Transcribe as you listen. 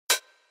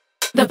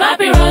The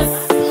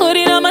papyrus, put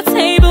it on my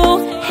table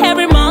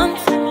every month.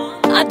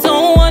 I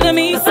don't wanna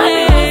miss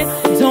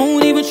it.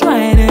 Don't even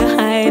try to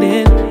hide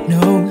it.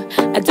 No,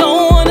 I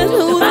don't wanna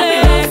lose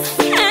it.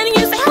 And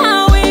you see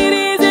how it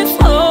is, it's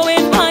so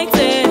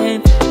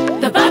inviting.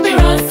 The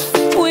papyrus,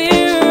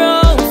 we're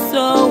all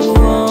so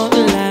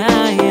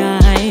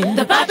online.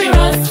 The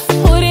papyrus,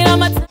 put it on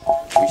my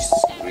Which is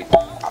great,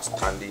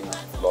 outstanding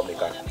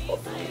lawmaker of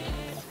the day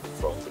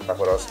from the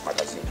Papyrus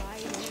magazine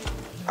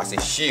as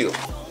a shield.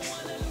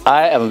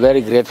 I am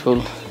very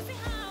grateful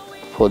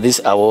for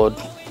this award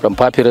from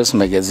Papyrus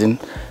magazine,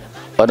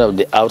 one of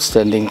the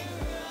outstanding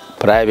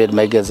private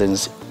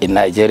magazines in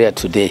Nigeria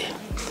today.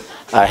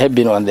 I have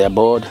been on their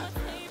board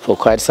for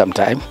quite some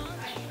time,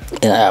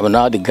 and I am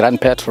now the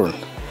grand patron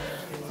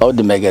of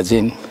the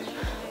magazine.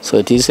 So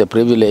it is a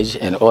privilege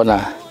and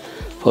honor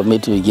for me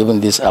to be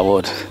given this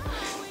award.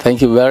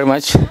 Thank you very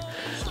much.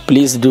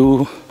 Please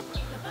do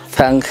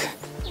thank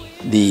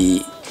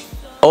the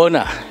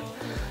owner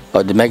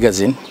of the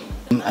magazine.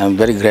 I'm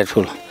very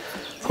grateful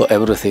for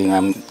everything,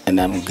 and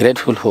I'm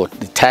grateful for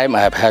the time I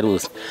have had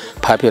with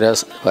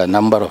Papyrus for a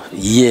number of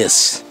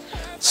years.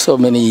 So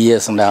many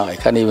years now, I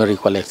can't even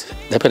recollect.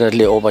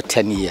 Definitely over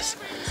 10 years.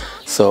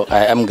 So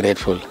I am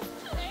grateful.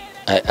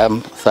 I am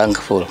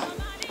thankful.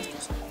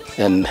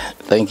 And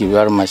thank you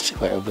very much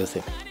for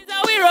everything.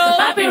 The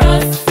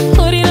papyrus,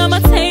 put it on my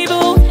table.